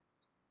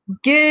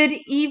Good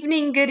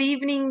evening, good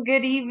evening,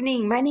 good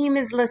evening. My name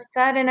is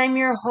Lisette and I'm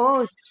your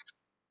host.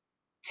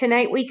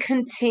 Tonight we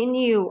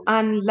continue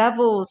on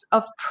Levels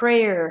of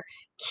Prayer,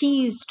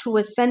 Keys to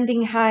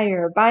Ascending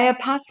Higher by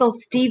Apostle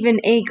Stephen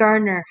A.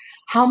 Garner.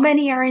 How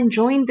many are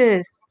enjoying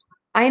this?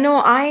 I know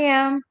I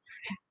am.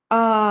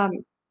 Um,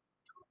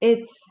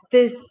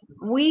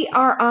 we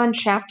are on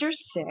chapter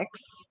 6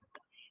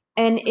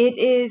 and it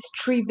is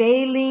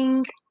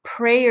Travailing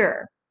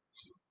Prayer.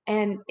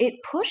 And it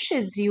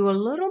pushes you a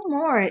little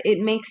more. It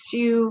makes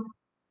you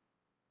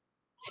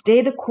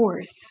stay the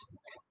course.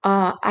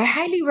 I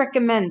highly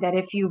recommend that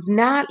if you've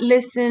not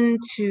listened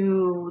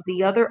to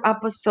the other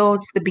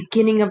episodes, the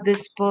beginning of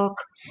this book,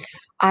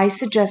 I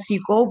suggest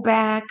you go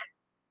back,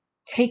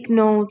 take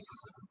notes,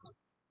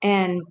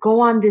 and go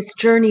on this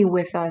journey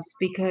with us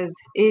because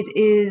it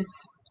is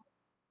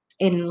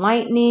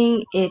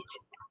enlightening. It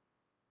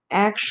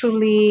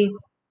actually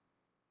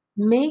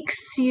makes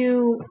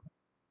you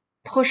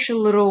push a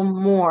little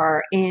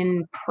more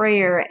in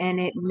prayer and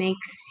it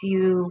makes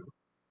you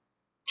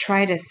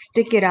try to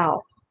stick it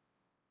out.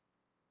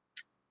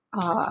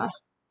 Uh,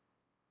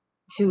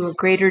 to a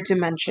greater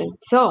dimension.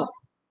 So,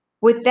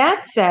 with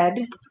that said,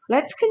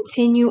 let's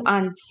continue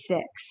on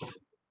 6.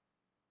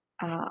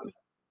 Um,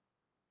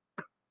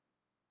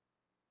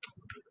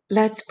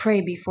 Let's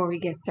pray before we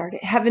get started.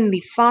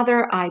 Heavenly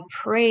Father, I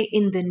pray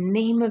in the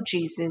name of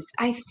Jesus.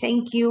 I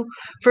thank you,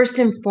 first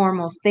and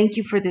foremost. Thank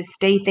you for this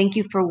day. Thank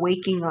you for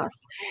waking us.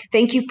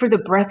 Thank you for the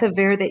breath of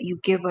air that you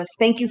give us.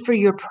 Thank you for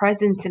your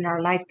presence in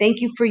our life. Thank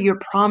you for your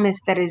promise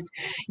that is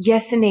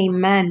yes and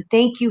amen.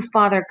 Thank you,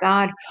 Father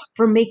God,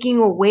 for making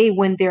a way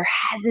when there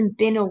hasn't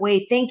been a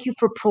way. Thank you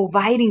for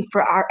providing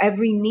for our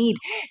every need.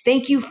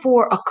 Thank you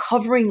for a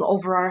covering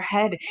over our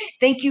head.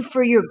 Thank you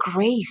for your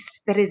grace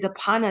that is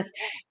upon us.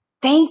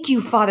 Thank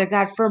you, Father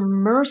God, for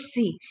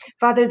mercy.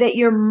 Father, that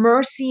your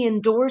mercy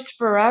endures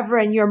forever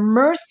and your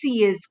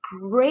mercy is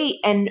great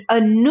and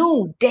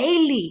anew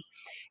daily.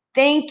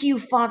 Thank you,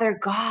 Father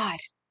God.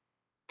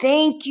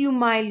 Thank you,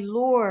 my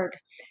Lord.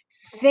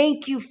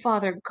 Thank you,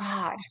 Father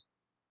God,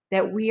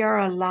 that we are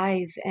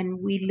alive and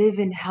we live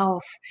in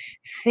health.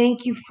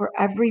 Thank you for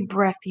every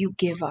breath you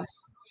give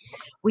us.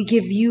 We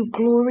give you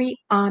glory,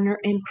 honor,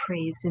 and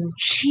praise. In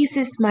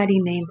Jesus' mighty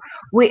name,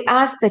 we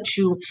ask that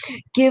you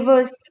give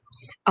us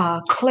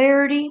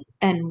clarity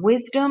and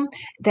wisdom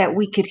that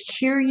we could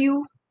hear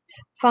you,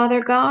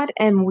 Father God.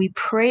 And we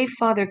pray,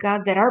 Father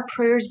God, that our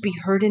prayers be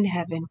heard in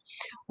heaven.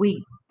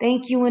 We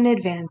thank you in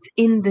advance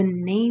in the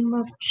name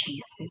of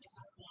Jesus.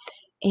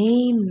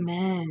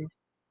 Amen.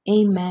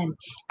 Amen.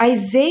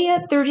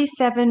 Isaiah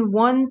 37,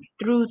 1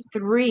 through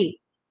 3,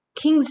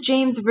 King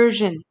James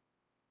Version.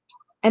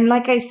 And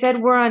like I said,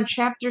 we're on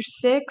chapter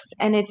 6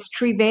 and it's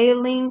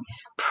travailing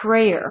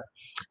prayer.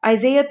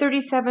 Isaiah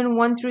 37,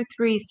 1 through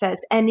 3 says,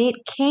 "And it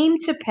came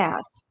to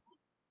pass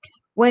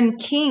when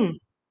King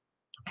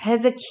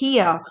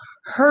Hezekiah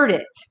heard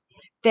it,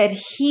 that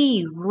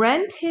he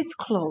rent his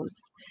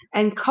clothes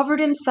and covered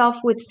himself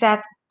with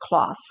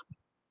sackcloth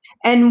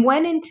and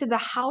went into the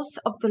house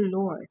of the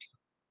Lord.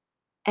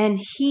 And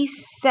he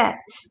set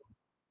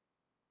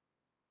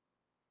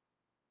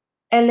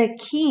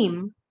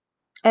Eliakim,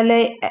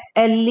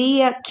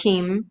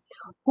 Eliakim,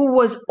 who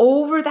was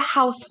over the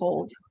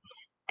household,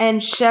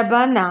 and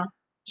Shebna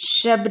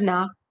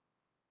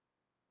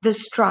the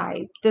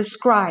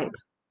scribe,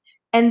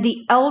 and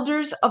the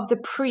elders of the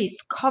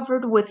priests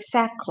covered with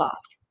sackcloth,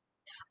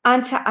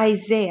 unto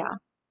Isaiah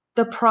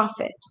the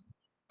prophet,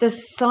 the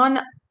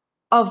son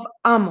of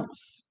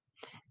Amos.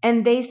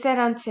 And they said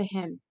unto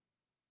him,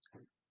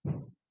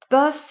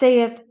 Thus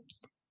saith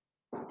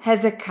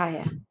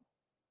Hezekiah,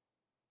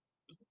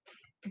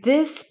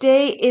 This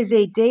day is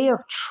a day of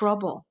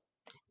trouble,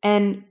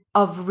 and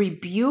of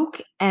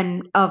rebuke,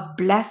 and of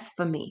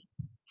blasphemy.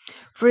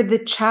 For the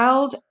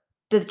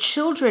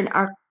children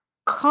are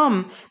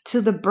come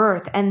to the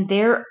birth, and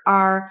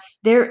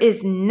there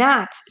is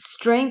not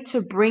strength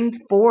to bring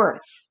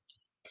forth.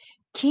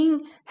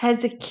 King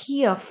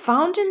Hezekiah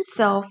found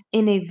himself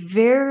in a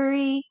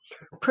very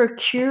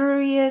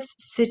precarious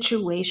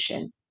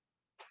situation.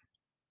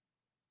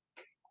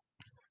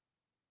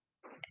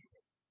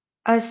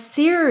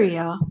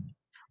 Assyria,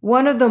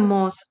 one of the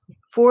most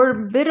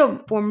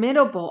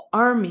formidable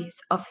armies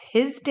of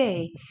his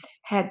day,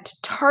 had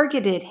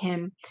targeted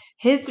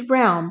his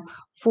realm,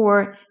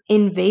 for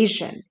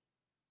invasion.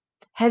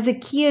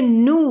 Hezekiah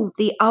knew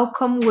the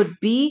outcome would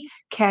be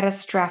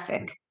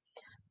catastrophic,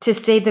 to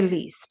say the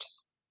least.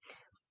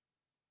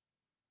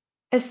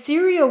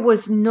 Assyria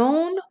was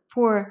known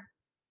for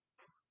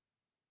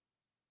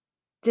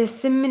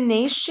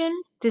disseminating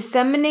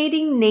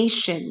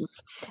nations,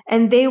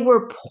 and they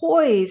were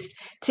poised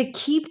to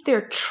keep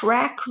their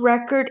track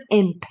record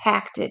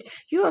impacted.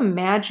 You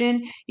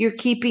imagine you're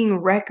keeping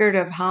record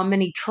of how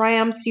many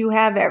triumphs you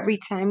have every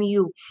time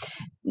you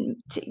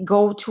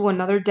go to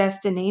another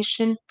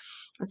destination.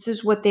 This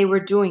is what they were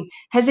doing.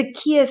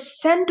 Hezekiah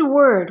sent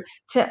word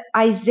to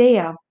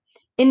Isaiah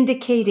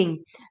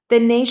indicating the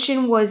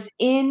nation was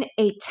in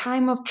a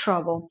time of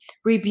trouble,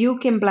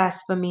 rebuke, and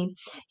blasphemy.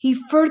 He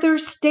further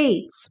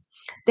states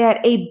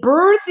that a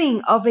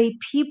birthing of a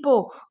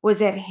people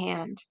was at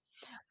hand,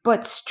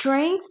 but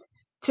strength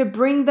to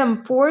bring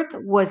them forth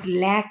was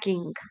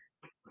lacking.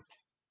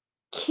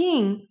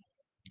 King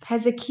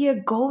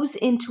Hezekiah goes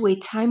into a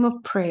time of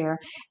prayer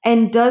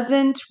and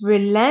doesn't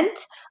relent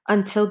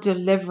until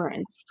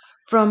deliverance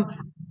from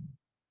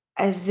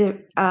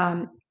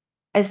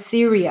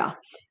Assyria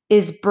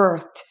is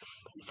birthed.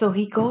 So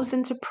he goes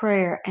into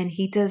prayer and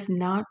he does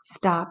not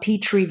stop. He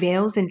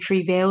travails and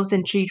travails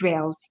and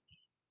travails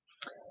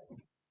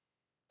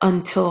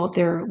until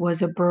there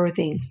was a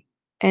birthing.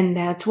 And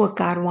that's what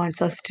God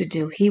wants us to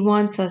do. He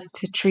wants us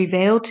to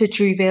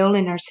travail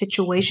in our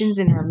situations,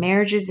 in our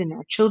marriages, in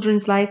our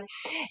children's life,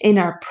 in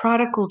our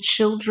prodigal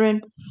children.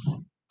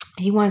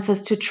 He wants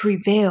us to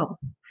travail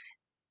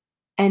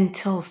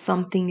until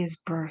something is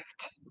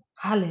birthed.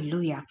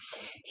 Hallelujah.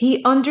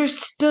 He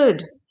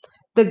understood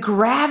the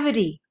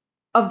gravity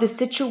of the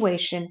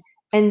situation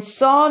and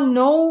saw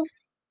no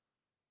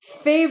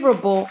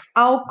favorable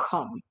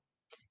outcome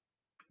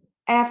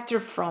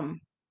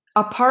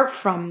apart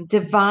from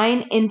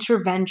divine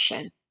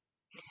intervention.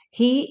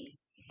 He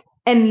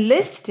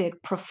enlisted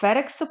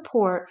prophetic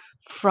support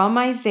from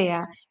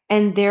Isaiah,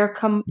 and their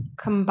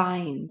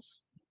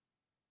combines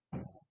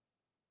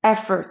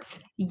efforts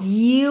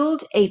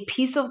yield a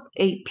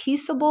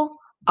peaceable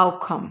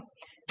outcome.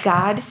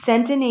 God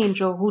sent an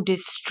angel who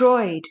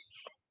destroyed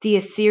the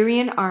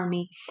Assyrian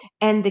army,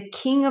 and the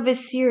king of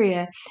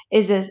Assyria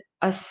is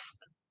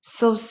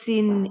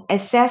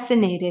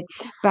assassinated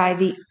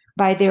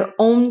by their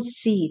own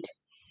seed.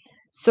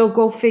 So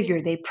go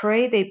figure. They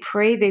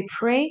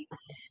pray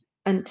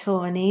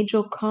until an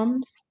angel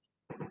comes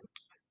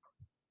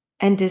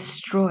and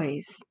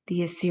destroys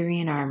the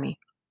Assyrian army.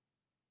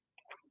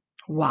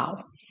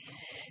 Wow.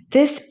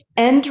 This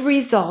end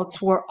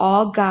results were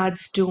all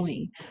God's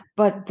doing,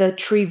 but the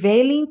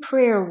travailing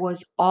prayer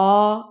was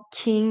all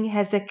King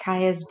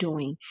Hezekiah's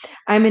doing.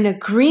 I'm in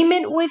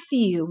agreement with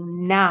you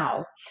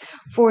now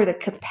for the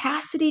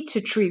capacity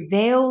to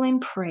travail in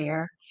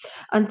prayer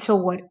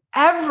until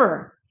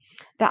whatever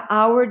the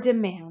hour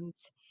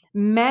demands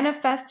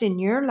manifest in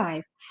your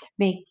life.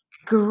 May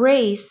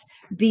grace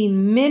be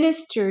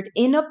ministered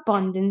in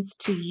abundance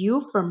to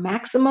you for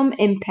maximum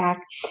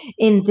impact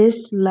in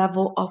this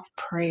level of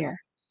prayer.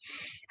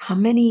 How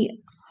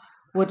many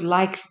would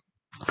like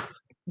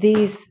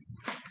these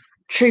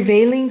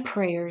travailing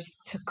prayers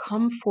to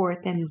come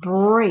forth and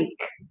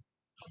break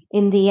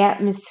in the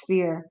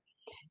atmosphere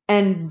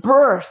and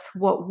birth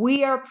what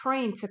we are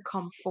praying to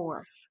come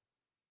forth?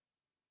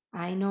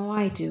 I know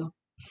I do.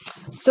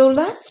 So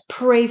let's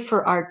pray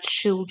for our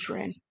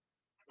children.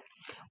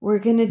 We're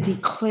going to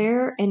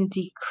declare and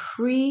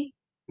decree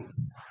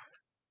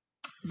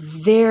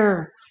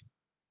their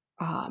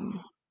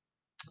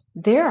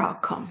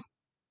outcome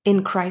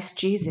in Christ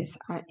Jesus.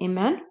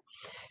 Amen.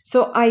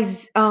 So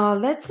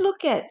let's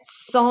look at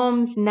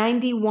Psalms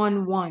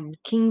 91:1,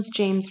 King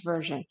James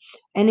Version.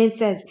 And it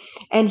says,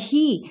 "And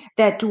he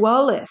that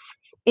dwelleth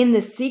in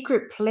the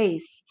secret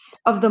place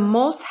of the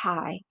Most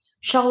High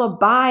shall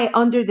abide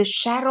under the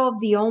shadow of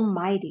the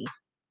Almighty."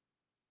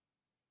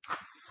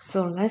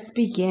 So let's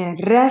begin.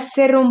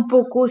 Raserum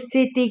poco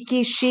siti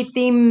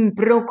kishitim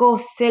broko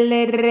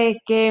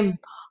selereke.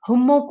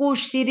 Humoku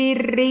shiri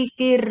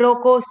riki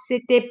roko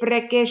site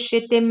preke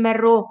shite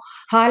mero.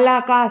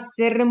 Halaka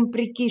serum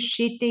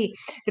prikishiti.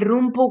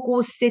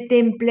 Rumpoku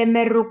site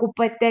mplemeruku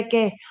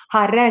pateke.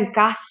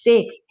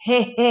 Harankase.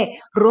 He he.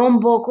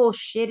 Romboko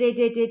shiri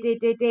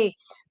de.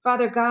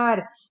 Father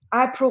God,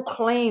 I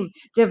proclaim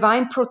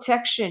divine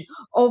protection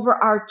over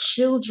our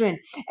children,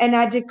 and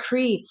I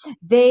decree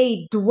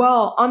they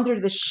dwell under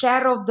the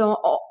shadow of the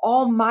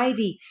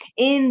Almighty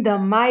in the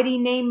mighty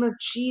name of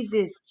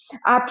Jesus.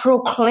 I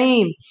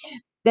proclaim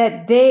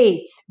that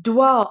they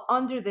dwell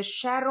under the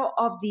shadow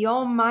of the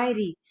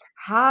Almighty.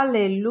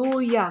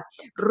 Hallelujah.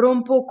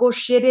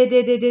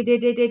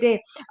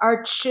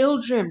 Our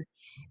children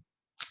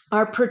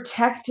are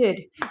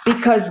protected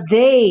because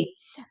they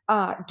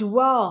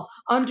dwell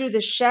under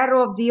the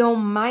shadow of the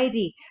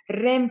Almighty.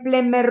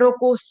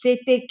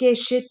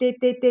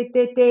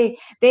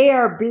 They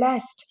are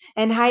blessed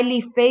and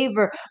highly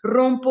favored.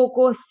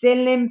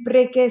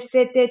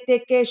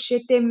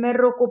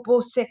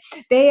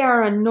 They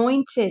are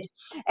anointed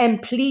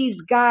and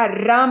please God.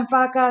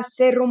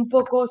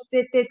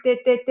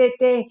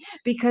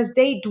 Because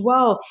they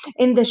dwell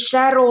in the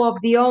shadow of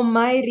the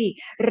Almighty.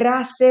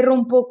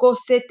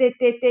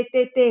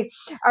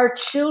 Our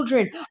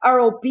children are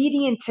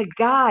obedient to to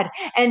God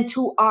and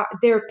to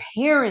their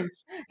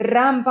parents.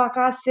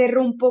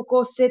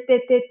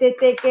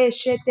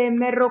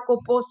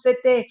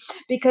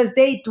 Because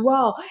they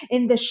dwell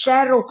in the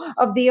shadow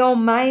of the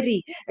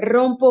Almighty.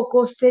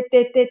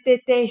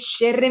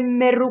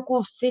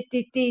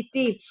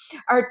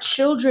 Our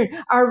children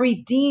are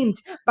redeemed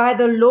by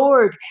the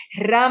Lord.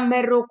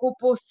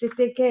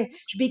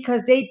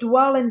 Because they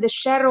dwell in the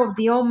shadow of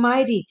the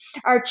Almighty.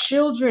 Our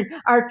children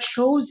are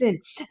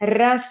chosen.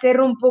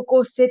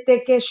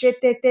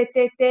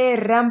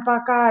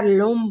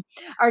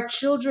 Our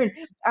children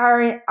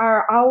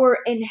are our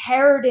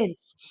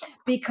inheritance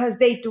because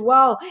they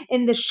dwell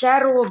in the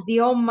shadow of the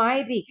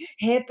Almighty.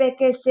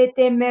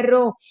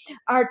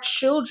 Our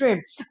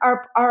children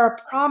are a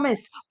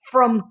promise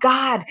from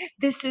God.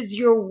 This is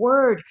your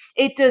word.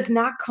 It does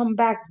not come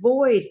back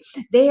void.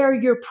 They are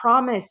your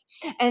promise,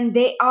 and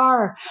they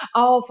are,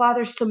 oh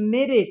Father,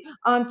 submitted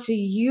unto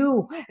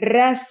you.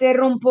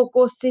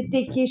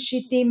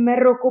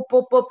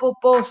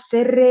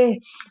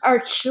 Our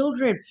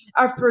children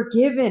are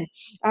forgiven.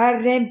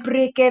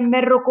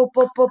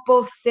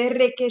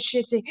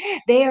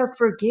 They are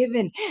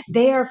forgiven.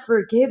 They are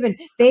forgiven.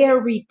 They are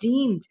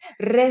redeemed.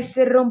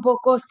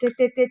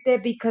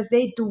 Because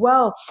they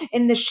dwell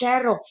in the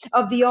shadow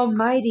of the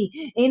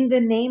Almighty. In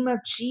the name of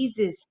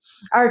Jesus,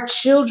 our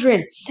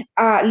children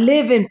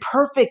live in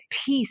perfect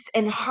peace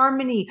and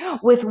harmony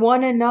with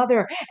one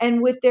another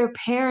and with their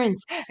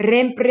parents.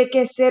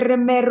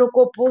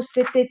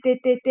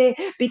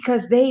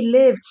 Because they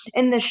live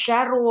in the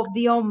shadow of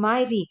the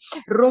Almighty.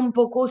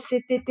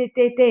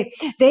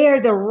 They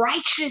are the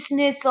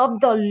righteousness of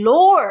the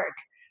Lord.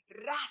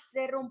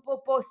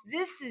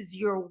 This is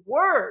your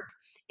word.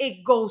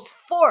 It goes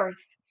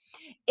forth.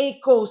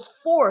 It goes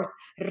forth.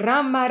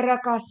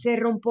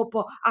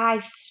 I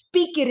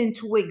speak it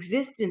into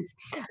existence.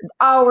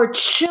 Our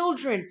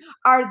children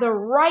are the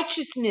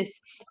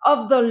righteousness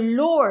of the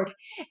Lord,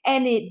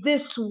 and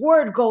this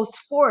word goes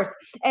forth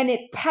and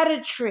it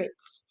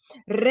penetrates.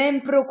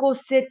 In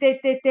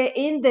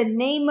the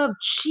name of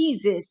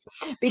Jesus,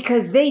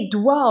 because they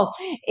dwell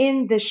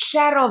in the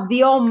shadow of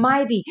the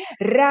Almighty.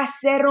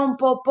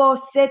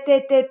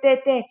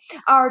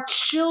 Our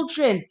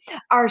children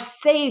are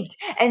saved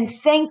and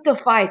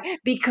sanctified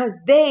because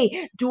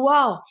they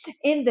dwell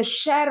in the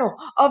shadow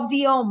of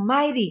the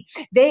Almighty.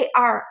 They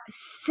are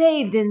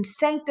saved and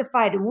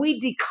sanctified. We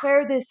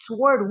declare this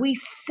word. We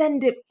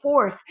send it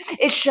forth.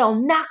 It shall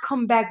not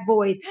come back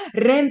void.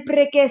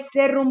 Rempreke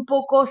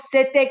serumpoko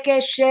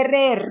seteke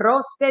shere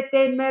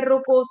rosete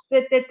meroko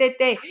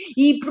setetete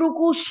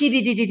ibruku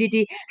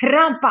shididididi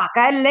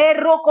rampaka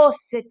leroko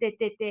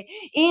setetete.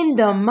 In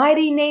the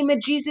mighty name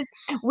of Jesus,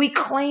 we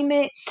claim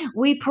it.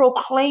 We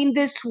proclaim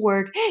this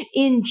word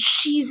in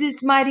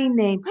Jesus' mighty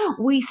name.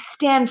 We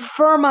stand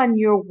firm on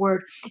your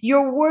word.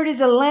 Your word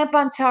is a lamp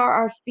unto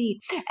our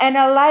feet and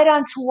a light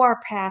unto our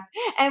path.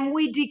 And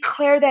we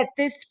declare that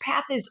this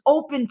path is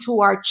open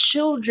to our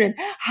children.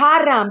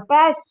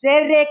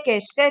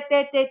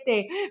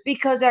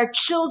 Because our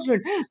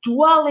children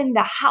dwell in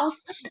the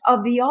house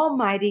of the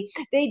Almighty.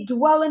 They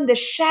dwell in the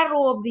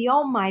shadow of the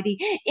Almighty.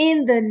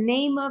 In the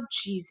name of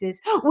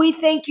Jesus, we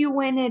thank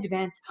you in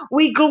advance.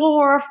 We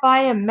glorify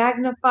and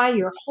magnify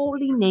your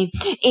holy name.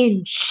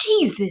 In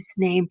Jesus'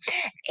 name,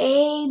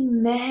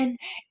 amen.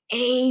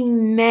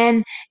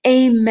 Amen.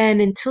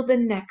 Amen. Until the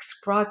next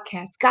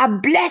broadcast.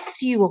 God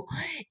bless you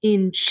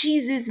in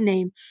Jesus'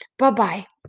 name. Bye bye.